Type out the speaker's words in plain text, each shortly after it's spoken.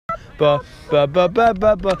Well,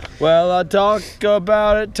 I talk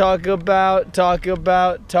about it, talk about. I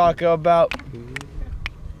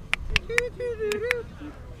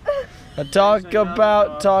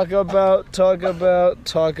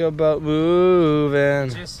talk about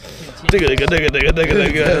moving. I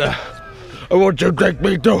want you to take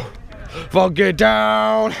me to Funky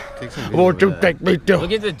Town. I want you to take me to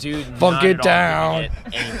Look at the dude. Funky Town.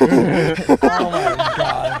 Oh my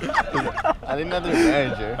god. I didn't know their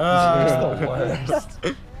manager. He's the worst.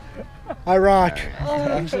 I rock.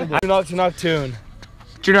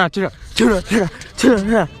 Tune.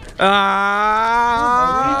 Tune.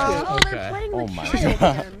 Oh, Okay. they're playing Oh with my Trey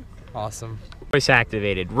God. again. Awesome. Voice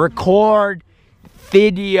activated. Record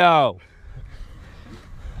video.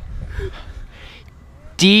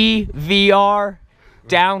 DVR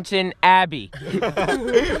Downton Abbey.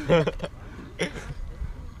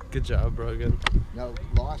 Good job, bro. Good. No,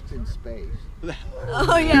 Lost in Space.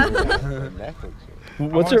 Oh yeah.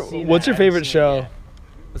 What's your favorite show?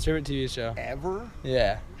 What's your favorite TV show? Ever?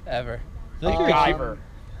 Yeah, ever. MacGyver.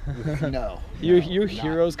 No. You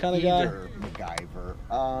heroes kind of guy? Either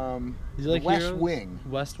MacGyver. You like West Heroes? Wing.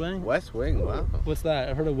 West Wing? West Wing, wow. What's that?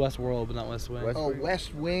 I've heard of Westworld, but not West Wing. West- Oh,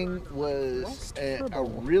 West Wing was a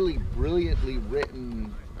really brilliantly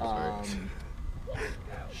written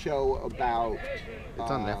show about It's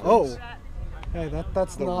on Netflix. Oh, hey,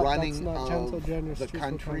 that's the not running that's not of gentle generous the truthful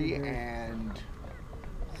country commentary. and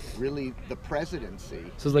really the presidency.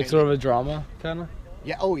 So it's like sort of a drama, kind of?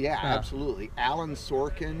 Yeah. Oh yeah, Yeah. absolutely. Alan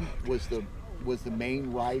Sorkin was the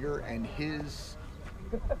main writer, and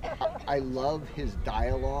I love his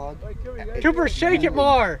dialogue. Cooper, shake it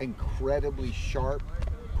more. Incredibly sharp,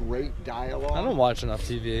 great dialogue. I don't watch enough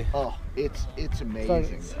TV. Oh, it's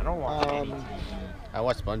amazing. I don't watch I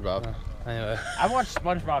watched SpongeBob. Anyway, I watch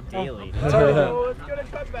SpongeBob daily.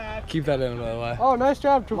 keep that in, by the way. Oh, nice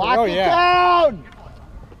job, Cooper. Lock Oh it yeah, down!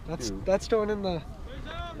 that's going in the.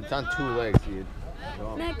 It's on 2 legs, dude.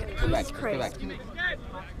 Nick, Go back, Jesus go Christ. back.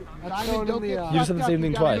 That's Simon, going don't in get the. You just said the same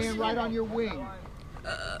thing you got a twice. man right on your wing.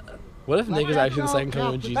 What if Nick is actually the second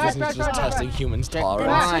coming of Jesus and he's just testing humans' Then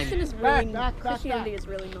tolerance? Christian is really, back, Christianity is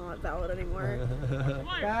really not valid anymore.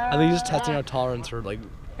 I think he's just testing our tolerance for like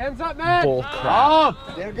Hands up, man. bull crap.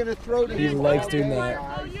 They're gonna throw to He you. likes doing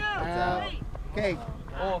that. Okay.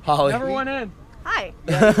 Holly. Never went in. Hi.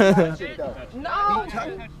 No.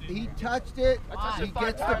 He touched it. He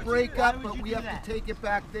gets the break up, but we have to take it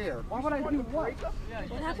back there. Why would I do what?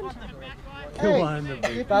 What happened? Hey,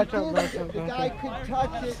 if you Back did up, it, back up, the back guy could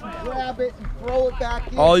touch it and grab it and throw it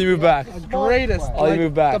back in. All you move back. Greatest. All you like,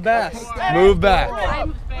 move back. The best. Move back.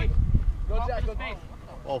 I'm,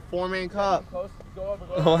 Oh, 4-man cup.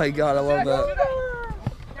 Oh my god, I love that.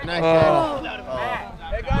 Nice Oh.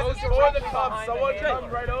 Hey guys, before the cup, someone come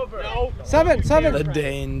right over. No. Seven. The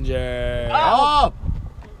danger. Oh!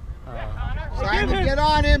 Simon, get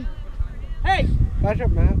on him. Back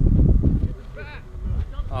up, Matt.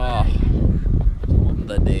 Oh.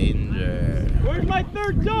 The danger. Where's my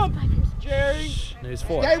third jump, Jerry? No, he's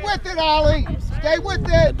 4. Stay with it, Ollie. Stay with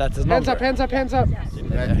it. That's his Hands number. up, hands up, hands up.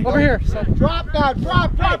 Okay. Over here. Drop now.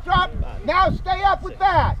 Drop. Now stay up with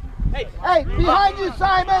that. Hey, behind you,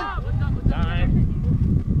 Simon.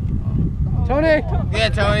 Tony. Yeah,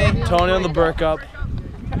 Tony. Tony on the Burke up.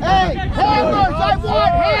 Hey, handlers, I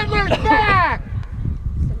want handlers back.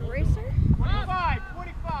 racer? 25.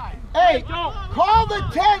 Hey, call the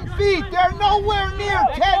 10 feet. They're nowhere near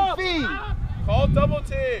 10 feet. Call double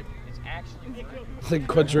team. It's like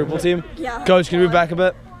quadruple team. Yeah. Coach, can you move back a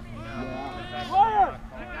bit?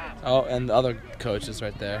 Oh, and the other coach is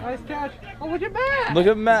right there. Nice catch. Oh, look at Matt. Look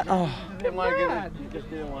at Matt. Oh, Didn't want to get it. Just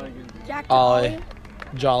didn't want to get it. Jack Ollie.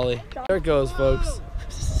 Jolly. There it goes, folks.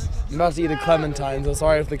 I'm about to eat a clementine, so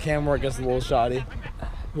sorry if the camera gets a little shoddy.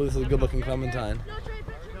 Ooh, this is a good-looking clementine.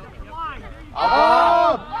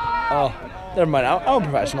 Oh, never mind. I'm a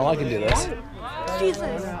professional. I can do this.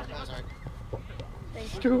 Jesus.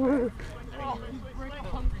 Cooper.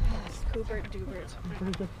 Cooper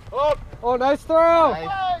Dubert. Oh, nice throw.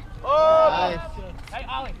 Nice.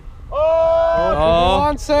 Oh, come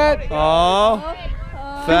on, set. Oh,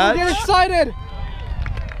 Get fetch. excited.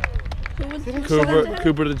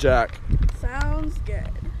 Cooper to Jack. Sounds good.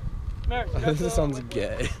 This sounds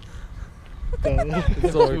gay. It's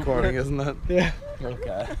still recording, isn't it? Yeah.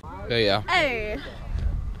 Okay. There you go. Hey.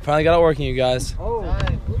 Finally got it working, you guys. Oh.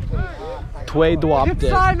 Tway dwopped Get it.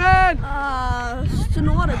 Simon.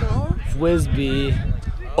 Snortable. Frisbee.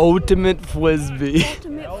 Ultimate Frisbee.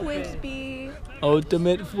 Ultimate Frisbee.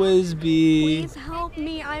 Ultimate Frisbee. Please help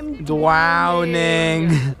me. I'm Drowning.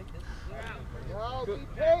 Be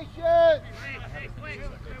patient.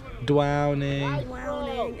 Drowning.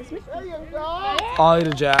 Drowning. dang. Is me? There you go. Ollie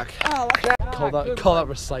to Jack. Oh, Call that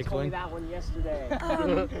recycling. That one yesterday.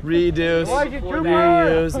 Reduce,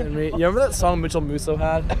 reuse, and you remember that song Mitchell Musso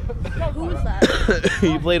had? who was that?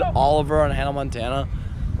 He played Oliver on Hannah Montana.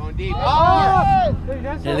 Going deep. Oh!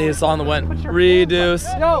 And he song that went reduce,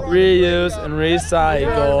 reuse, and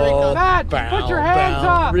recycle. Matt, put your hands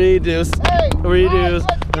up. Reduce, reduce,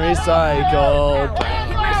 and recycle.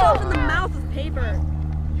 Hit myself in the mouth with paper.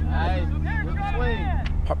 Hey, good swing.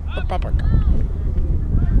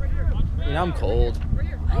 Now I'm cold.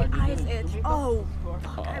 My eyes itch. Oh,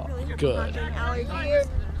 fuck. I really have good. fucking allergies.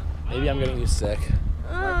 Maybe I'm getting you sick.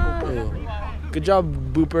 Uh, Ooh. Good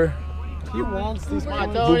job, Booper. He wants these. Come on,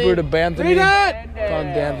 Booper to Tony. Banthony. Read it! Come on,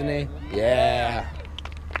 Banthony. Yeah.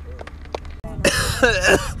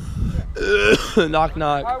 Knock,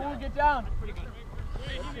 knock. Alright, we'll get down.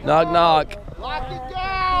 Knock, knock. Lock it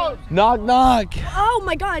down. Knock, knock. oh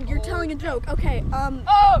my god, you're telling a joke. Okay,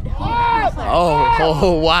 Oh,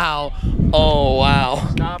 wow. Oh, wow.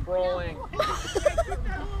 Stop rolling.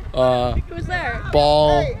 who's there?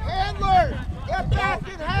 Ball. Hey, handler, get back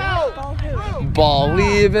in house. Ball who?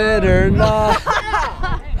 Believe it or not,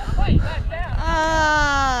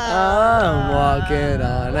 I'm walking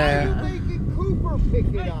on Why are air. you making Cooper pick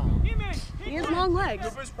it up? He has long legs.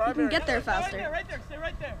 He can get there faster. Right there, stay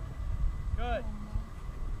right there. Good.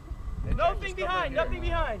 Nothing behind, nothing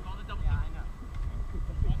behind.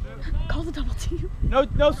 Call the double team.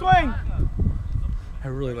 No swing. I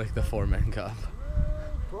really like the 4-man cup.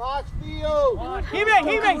 Cross field. He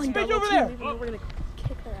makes, spin over there. We're gonna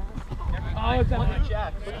kick their ass. Oh, it's on.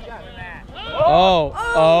 Oh,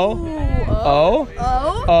 oh, oh,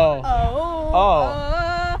 Oh.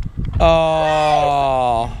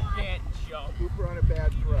 oh, oh. Cooper on a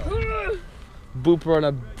bad throw. Booper on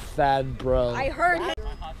a fad bro. I heard him.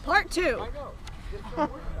 Part 2.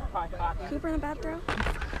 Cooper in a bad throw?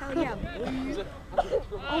 Hell yeah.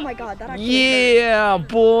 Oh my god, that actually Yeah, hurt.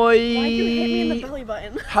 boy. Why'd you hit me in the belly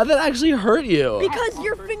button? How'd that actually hurt you? Because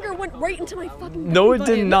your finger went right into my fucking No, belly it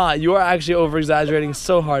button. did not. You are actually over-exaggerating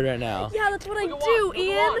so hard right now. Yeah, that's what I do,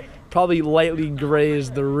 Ian. Probably lightly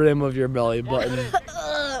grazed the rim of your belly button.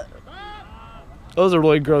 Those are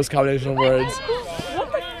really gross combination of words.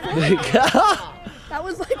 What the fuck? That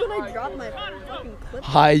was like when I dropped my fucking clip.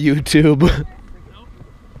 Hi, YouTube.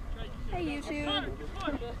 Hey, YouTube.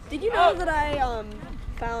 Did you know that I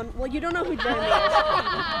found? Well, you don't know who Jeremy is.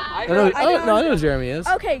 I know who Jeremy is.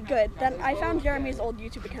 Okay, good. Then I found Jeremy's old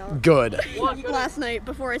YouTube account Good. last night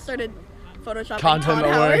before I started photoshopping Content Todd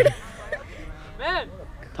alert. Howard.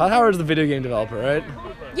 Todd Howard is the video game developer, right?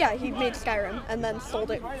 Yeah, he made Skyrim and then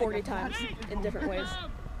sold it 40 times in different ways.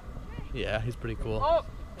 Yeah, he's pretty cool.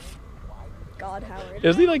 God, Howard.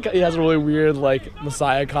 Isn't he like, he has a really weird like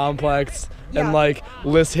Messiah complex Yeah. and like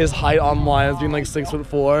lists his height online as being like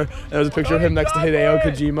 6'4", and there's a picture of him next to Hideo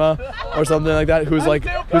Kojima or something like that, who's like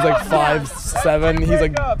 5'7", he's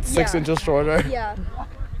like 6 Yeah. inches shorter. Yeah.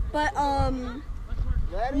 But,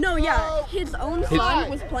 Let it no, go. yeah, his own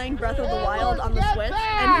son was playing Breath of the Wild on the Switch,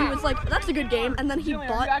 and he was like, that's a good game, and then he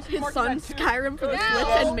bought his son Skyrim for the Switch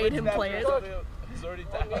and made him play it.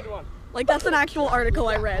 Like, that's an actual article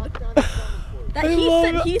I read. That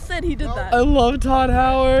he said he did I that. love Todd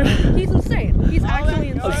Howard. He's insane. He's actually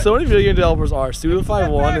insane. So many video game developers are.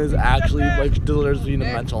 Studify1 is actually like delivers in a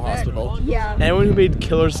mental hospital. Yeah. Anyone who made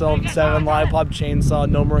Killer Cell 7, Lollipop Chainsaw,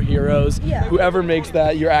 No More Heroes, Yeah. whoever makes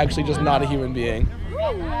that, you're actually just not a human being.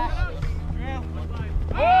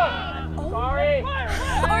 Sorry.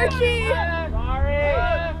 Archie! Sorry.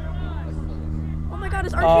 Oh my god,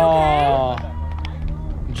 is Archie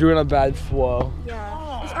okay? Drew in a bad flow.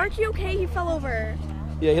 Yeah. Is Archie okay? He fell over.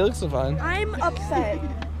 Yeah, he looks so fine. I'm upset.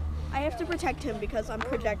 I have to protect him because I'm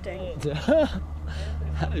projecting.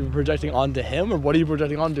 You're projecting onto him, or what are you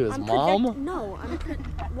projecting onto his mom? No,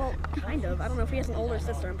 well, kind of. I don't know if he has an older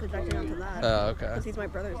sister. I'm projecting onto that. Oh, okay. Because he's my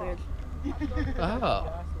brother's age.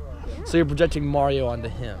 Oh. So you're projecting Mario onto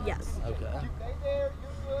him? Yes. Okay. Stay there,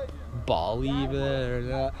 you're good. Believe it or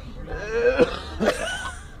not.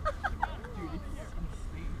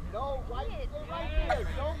 No, right, stay right there.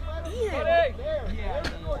 Don't let it Ian. there. There,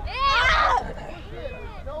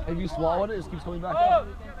 Don't Have you swallowed it? It just keeps coming back up.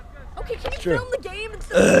 Okay, can you True. film the game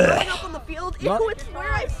instead of throwing up on the field? Ew, Not- it's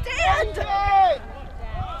where I stand!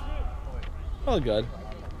 Oh, good.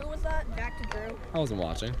 Who was that? Back to Drew. I wasn't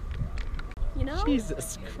watching. You know?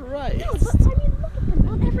 Jesus Christ. No, but I mean, look at them.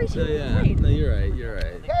 Not every So, team is yeah. great. No, you're right. You're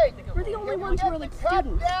right. Hey, We're the only ones who are like cut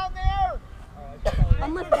students. down there.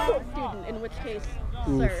 Unless that's a student, in which case,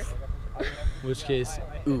 sir. In which case,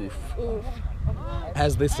 oof. Oof.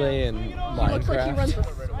 as they say in He looks like he runs Minecraft. a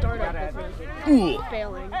startup business. Ooh.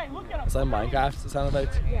 Failing. Is that a Minecraft sound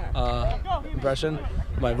effect? Yeah. Impression?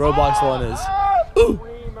 My Roblox one is. Ooh!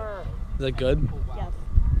 Is that good? Yes.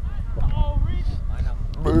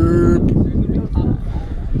 Burp.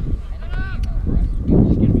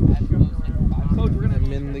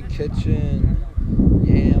 I'm in the kitchen.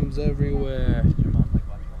 Yams everywhere.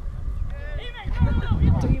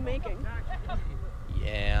 What are you making?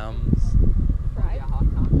 Yams. Fried?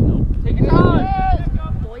 Nope.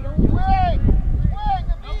 Boiled?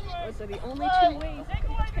 Those are the only two ways to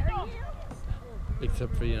cook vegetarian.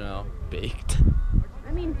 Except for, baked.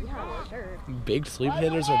 I mean, yeah, sure. Baked sweet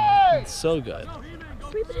potatoes are so good.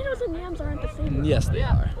 Sweet potatoes and yams aren't the same. Yes, they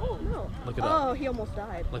are. No. Look it up. Oh, he almost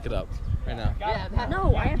died. Look it up right now.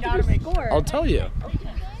 No, I have to do score. I'll tell you.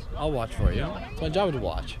 I'll watch for you. It's my job to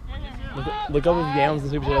watch. Look up if yams and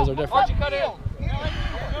sweet potatoes are different.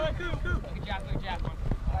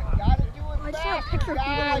 I saw a picture of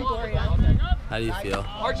Peter and Gloria. How do you feel?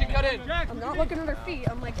 I'm not looking at her feet,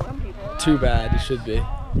 unlike some people. Too bad. You should be.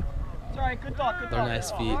 It's alright, good talk, good They're talk.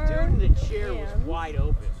 nice feet. Dude, the chair was wide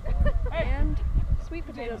open. And sweet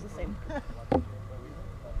potatoes the same.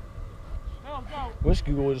 Wish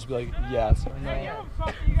Google would just be like, yes or no.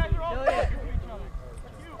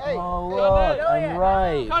 Oh, look, I'm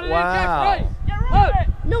right. Wow.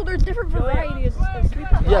 No, there's different varieties of sweet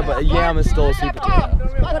potatoes. Yeah, but a yam is still a sweet potato.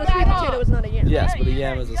 But a sweet potato is not a yam. Yes, but a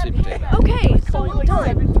yam is a sweet potato. Okay, so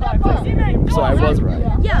done. So I was right.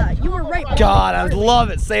 Yeah, you were right. God, I would love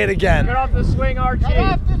it. Say it again. Get off the swing, Archie.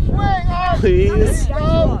 Please. Jack you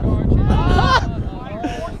off.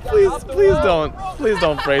 Please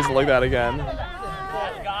don't phrase it like that again.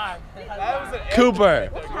 Cooper,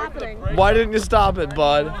 What's happening? why didn't you stop it,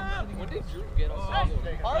 bud?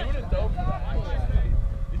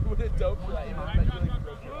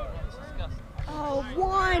 Oh,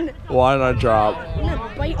 one. Why not drop? I'm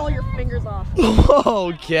gonna bite all your fingers off.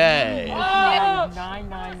 Okay.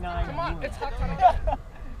 999.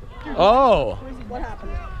 Oh. What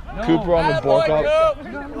happened? Cooper on the bork up.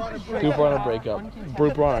 Cooper on a breakup.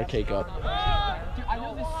 Cooper on our cake up.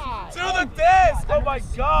 To the disc! Oh my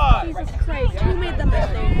god! Jesus Christ, who made the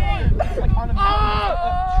mistake?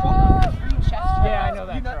 Yeah, I know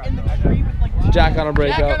that. Jack on a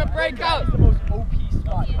breakup.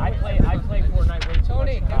 I play Fortnite way too much in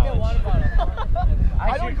college.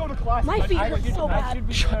 I don't go to class. My feet hurt so bad.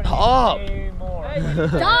 Shut up. Die!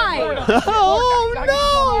 Oh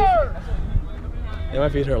no! Yeah, my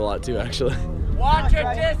feet hurt a lot too, actually. Watch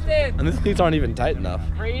your distance. And these cleats aren't even tight enough.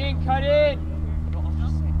 Braden, cut in.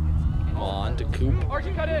 Come on to Coop.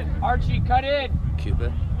 Archie, cut in. Archie, cut in.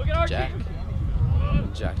 Cupid. Look at Archie. Jack.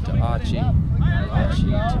 Jack to Archie. Archie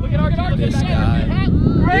Look at Archie. to this guy.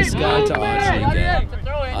 This guy to Archie again.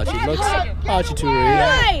 Archie looks. Archie to Ring.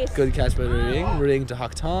 Nice! Good catch by Ring. Ring to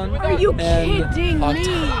Haktan. Are you And kidding me?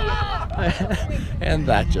 And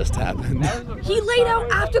that just happened. He laid out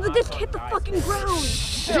after the disc hit the fucking ground.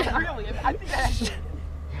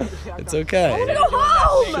 It's okay. Go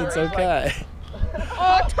home! It's okay.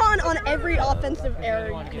 A ton on every offensive error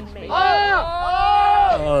you can make.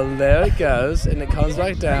 Oh, there it goes, and it comes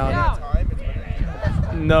back down.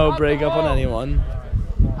 No breakup on anyone.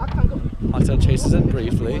 Haktan chases it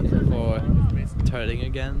briefly before turning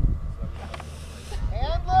again.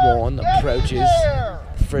 One approaches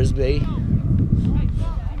Frisbee.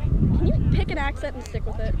 Can you pick an accent and stick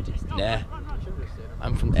with it? Nah.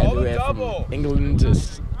 I'm from everywhere from England to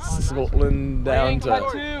Scotland down to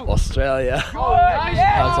Australia.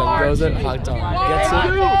 Haktan goes it, Haktan gets it,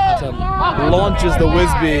 Haktan launches the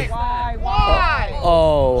Whizbee.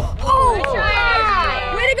 Oh.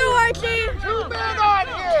 Way to go, Archie!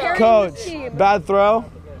 Carrying Coach, the team. bad throw?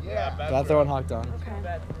 Bad throw on Haktan.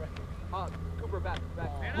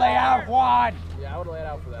 Lay out one.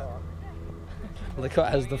 Like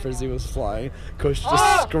as the frisbee was flying, Coach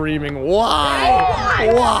just screaming,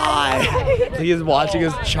 "Why? Why?" Like he's watching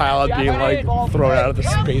his child being like thrown out of the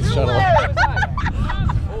space shuttle.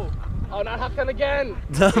 Oh, not Haktan again.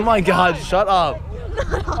 Oh my God! Shut up.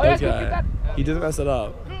 Okay, he did mess it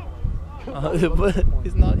up. But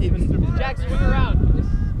he's not even. Jack, swing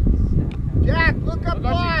around. Jack, look up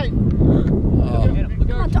line. Oh.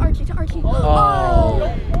 Come on, to Archie.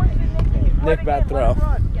 Oh. Nick, bad throw.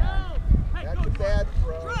 That's a bad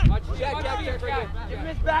throw. Jack. Give him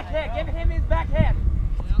his back hand. Give him his back hand.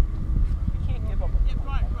 You can't give him.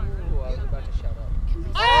 Ooh, I was about to shout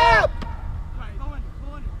out. Up!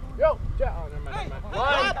 Yo, Jack. Oh, never mind.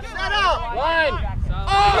 Up, set up! Line.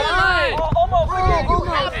 Almost. Bro, you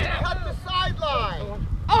have to cut the sideline.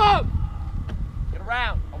 Up. Get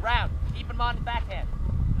around. Keep him on his backhand.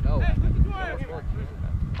 No.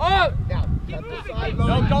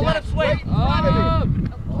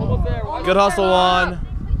 Good hustle, Juan.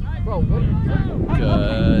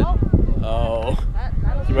 Good. Oh.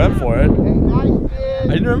 You went for it. I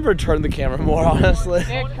didn't remember to turn the camera more, honestly.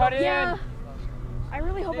 Cut it Yeah. I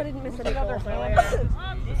really hope I didn't miss any goals.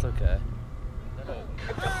 It's okay.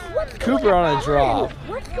 Cooper on a drop.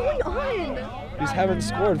 What's going on? He's haven't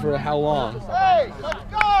scored for how long? Hey, let's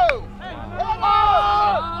go!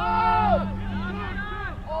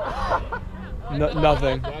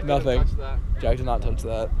 Nothing. Jack did not touch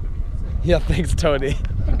that. Yeah, thanks, Tony.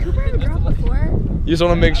 Did Cooper have a drop before? You just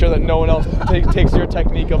want to make sure that no one else takes your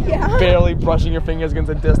technique of barely brushing your fingers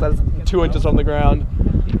against a disc that's 2 inches from the ground.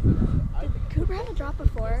 Did Cooper have a drop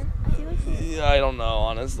before? I feel like he... Yeah, I don't know,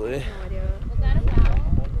 honestly. No idea. Was that a foul?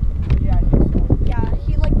 Yeah,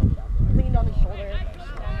 he like leaned on his shoulder.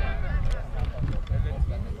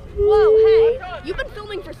 Whoa, hey! You've been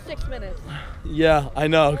filming for 6 minutes. Yeah, I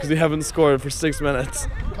know, because we haven't scored for 6 minutes.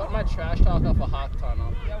 Cut my trash talk off a hot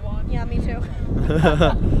tunnel. Yeah, me too.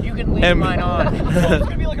 You can leave mine on. It's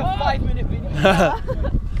gonna be like a 5-minute video.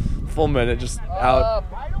 Full minute, just out.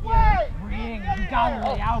 Right away! You gotta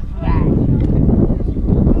lay out for that.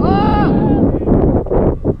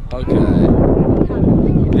 Okay.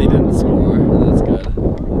 They didn't score. That's good.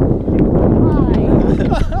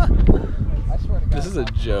 This is a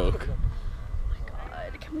joke. Oh my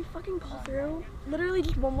god, can we fucking pull through? Literally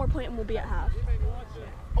just one more point and we'll be at half.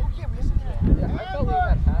 Yeah, I felt we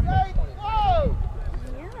had half of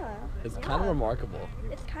 20. Yeah. It's kind of remarkable.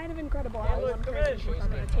 It's kind of incredible how one person can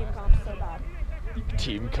fuck on a team comp so bad.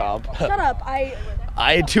 Team comp. Shut up,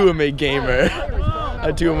 I too am a gamer.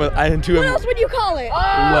 I too am. What else would you call it?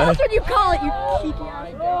 What else would you call it, you cheeky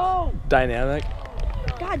ass? Dynamic.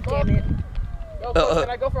 God damn it. Yo, can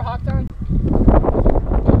I go for hot time?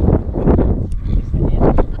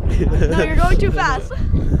 No, you're going too fast.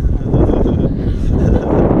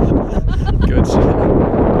 Good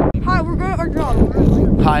shit. Hi, we're good at our job.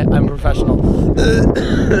 Hi, I'm a professional.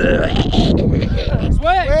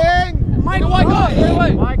 Swing! Mike, Wait,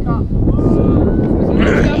 wait.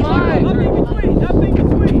 Nothing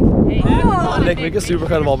between. Nick, make a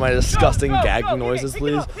supercut of all my disgusting gagging noises,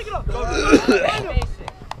 please.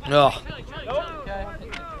 Ugh.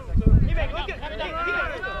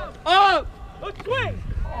 Oh! Let's swing!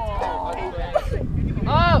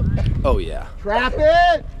 Oh yeah. Trap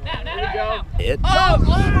it! It. Don't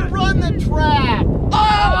overrun the trap!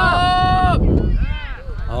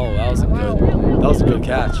 Oh, that was a good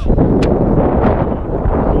catch.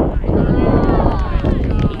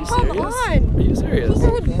 come on. Are you serious?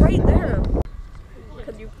 Cooper was right there.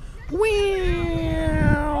 Because you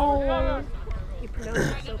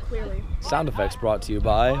pronounced it so clearly. Sound effects brought to you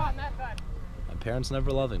by my parents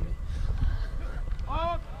never loving me.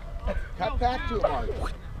 Cut back to him.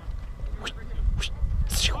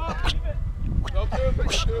 Shut up.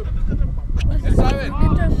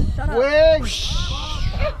 Wing!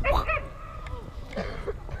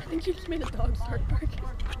 I think you just made a dog start barking.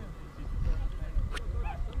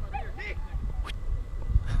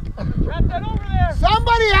 Wrap that over there!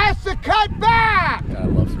 Somebody has to cut back! God, I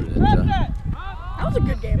love Fruit Wrap Ninja. that! That was a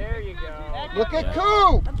good game. There you go. Look at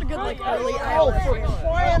Coop! That's a good like early Oh, for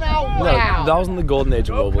crying out No, loud! that was in the golden age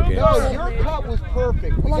of mobile games. No, your cut was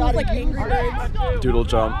perfect. We Along with gotta like use Angry that. Birds. Doodle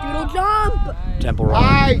jump, Doodle jump! temple run,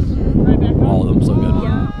 Nice! all of them so good.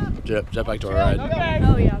 Yeah. Jetpack door ride.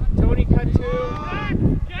 Oh yeah. Tony cut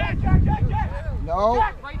two. No.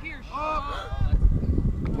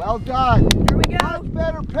 Well done. Here we go. Much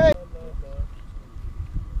better pace.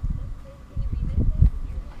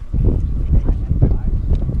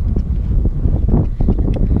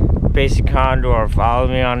 Basic Condor, follow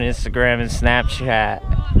me on Instagram and Snapchat.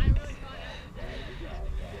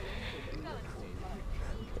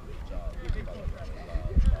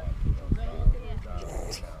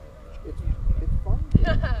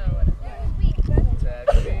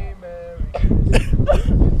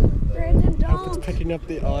 Brandon, I hope it's don't. picking up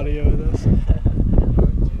the audio of this.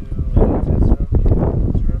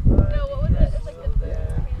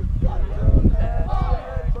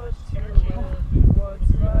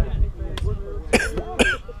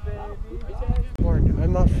 Lord,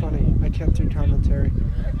 I'm not funny. I can't do commentary.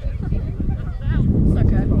 It's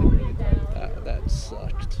okay. That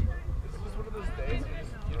sucked. This is one of those days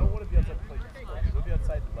you don't want to be outside playing sports. You want to be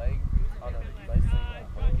outside laying on a nice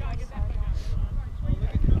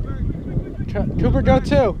thing. Cooper, go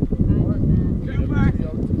too.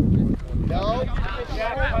 No.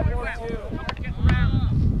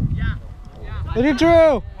 Look at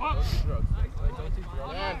Drew.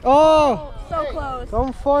 Oh, So close.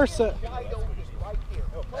 don't force it.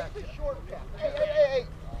 Play the short pass. Hey.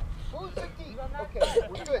 Who's the deep? Okay,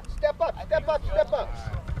 we're good. Step up, step up, step up.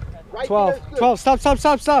 Right 12. there's good. 12. Stop.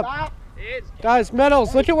 Stop. Guys,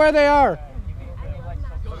 medals. Look at where they are.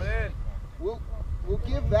 We'll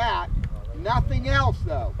give that. Nothing else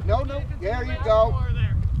though. No. There you go.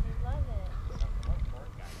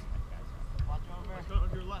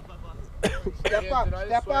 Step up.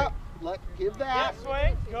 Give that.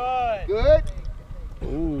 Swing. Good. Good.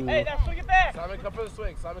 Ooh. Hey, now swing it back. Simon, come for the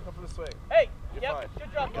swing. Hey, You're yep, fine.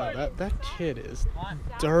 good job, guys. That kid is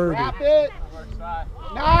dirty. Wrap it.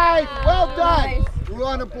 Nice. Well done. We're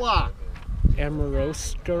on a block.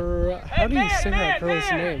 Amaroska. How do you say that girl's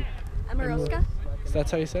name? Amaroska? Is that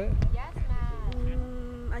how you say it?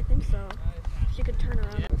 I think so. She could turn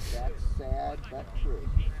around. That's sad, but true.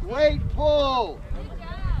 Great pull.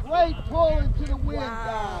 Great pull into the wind,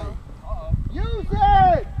 guys. Use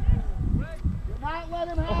it. Do not let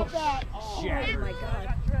him have that. Oh my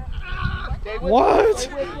god. Stay with What? it,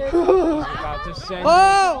 stay with it. About to send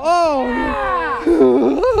Oh!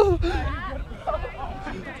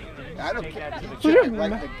 I don't care. He took it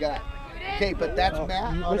right in the gut. Okay, but that's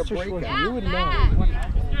Matt on a Mr. Schwartz, breakout. you would know. Matt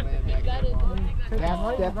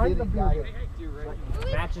stepped in and got it.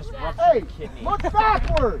 Matt just ruptured Hey, the kidney. look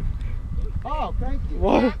backward. Oh, thank you.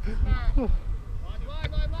 What?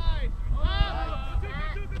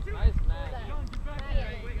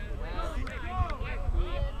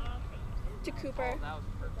 To Cooper.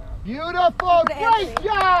 Beautiful. Great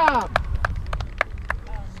job.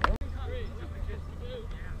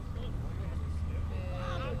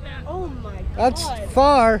 Oh my god. That's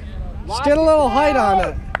far. Just get a little height on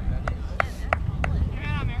it.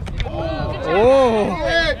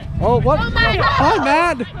 Oh. Oh, what? Hi,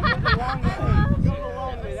 Matt.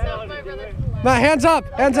 Matt, hands up.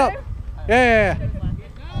 Yeah.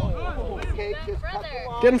 Okay, just cut the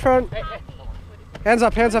line. Get in front. Hands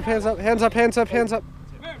up.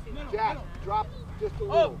 Jack, drop just a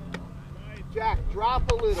little. Jack,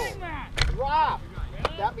 drop a little. Drop.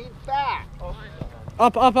 That means back.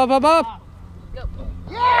 Up.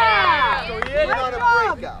 Yeah! We're on a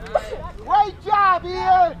breakup. Great job,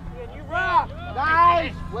 Ian. You rock.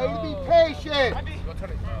 Nice. Way to be patient.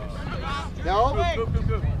 No?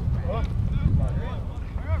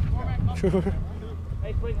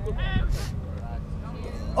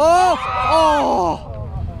 Oh!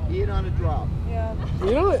 Ian on a drop.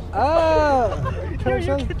 You know what?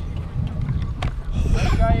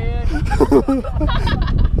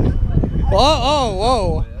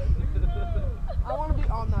 Whoa. I want to be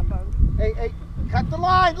on that boat. Hey, cut the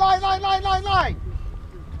line.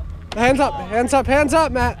 Hands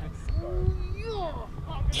up, Matt.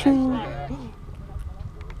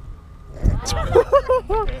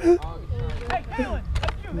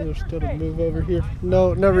 Just gotta move over here.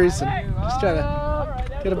 No reason. Just trying to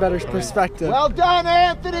get a better perspective. Well done,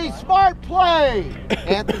 Anthony. Smart play.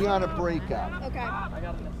 Anthony on a breakup. Okay.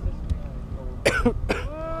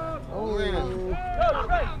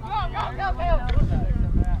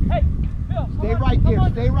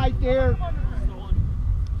 Stay right there.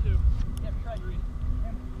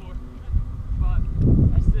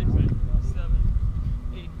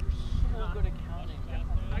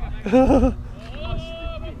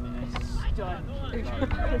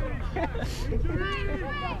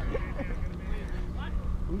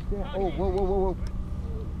 Who's that? Oh, whoa.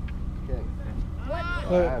 Okay. What?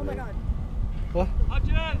 Oh my god. What?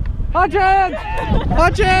 Hutchins!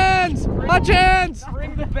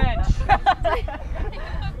 Bring the bench.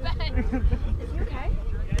 Is he okay?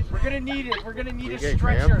 We're gonna need it. We're gonna need a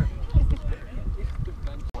stretcher.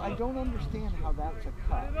 I don't understand how that's a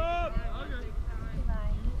cut.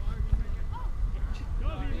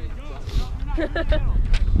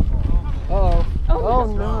 Uh-oh. Oh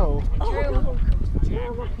no.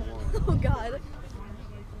 Oh god.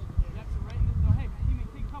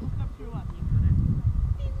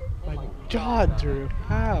 My God, Drew.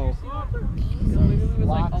 How?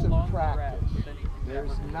 Lots of practice.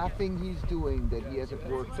 There's nothing he's doing that he hasn't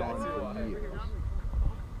worked on for years.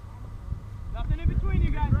 Nothing in between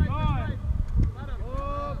you guys.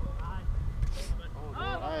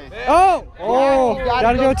 Oh! You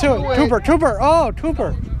Gotta go to it. Tooper. Oh,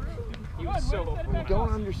 Tooper. We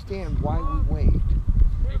don't understand why we wait.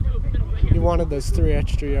 He wanted those 3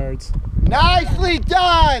 extra yards. Nicely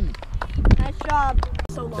done! Nice job.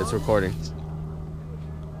 So long. It's recording.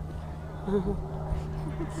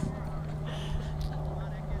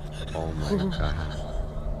 Oh my god.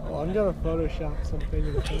 Oh, I'm gonna Photoshop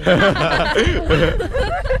something.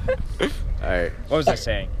 Alright, What was I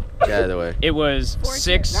saying? get out of the way. It was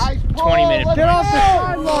 6 Nice pull, 20-minute let's Get off the go!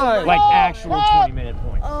 sideline! like actual 20-minute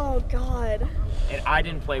points. Oh god. And I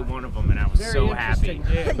didn't play one of them, and I was so happy.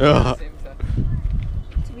 To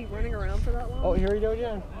be worse. running around for that long. Oh, here we go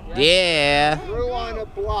again. Yeah. Drew on a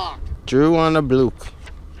block. Drew on a block.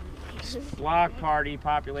 Block party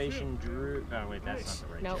population Drew. Oh wait, that's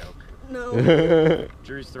not the right joke. No.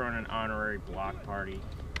 Drew's throwing an honorary block party.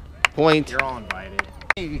 Point. You're all invited.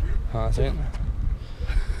 Huh, see it?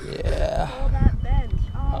 Yeah. Oh, that bench.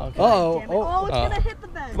 Oh, Okay. God damn it. Oh, it's gonna hit the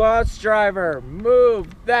bench. Bus driver, move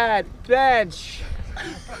that bench.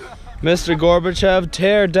 Mr. Gorbachev,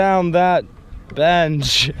 tear down that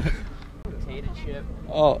bench. Potato chip.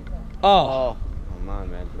 Oh. Oh. Come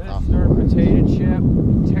on, man. Mr. Potato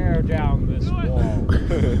Chip, tear down this wall.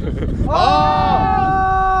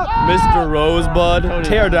 Mr. Rosebud,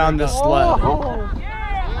 tear down this sled.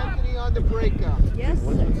 Anthony on the breakup. Yes.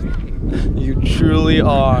 You truly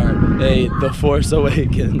are The Force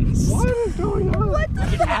Awakens. What is going on? What the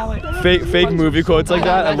heck? Fake movie quotes like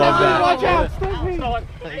that. I love that. Watch out! There you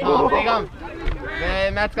go.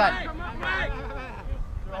 And Matt's got.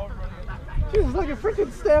 This is like a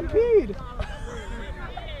freaking stampede.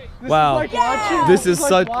 Wow. This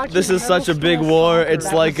is such a big war.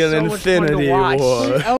 It's like an infinity war.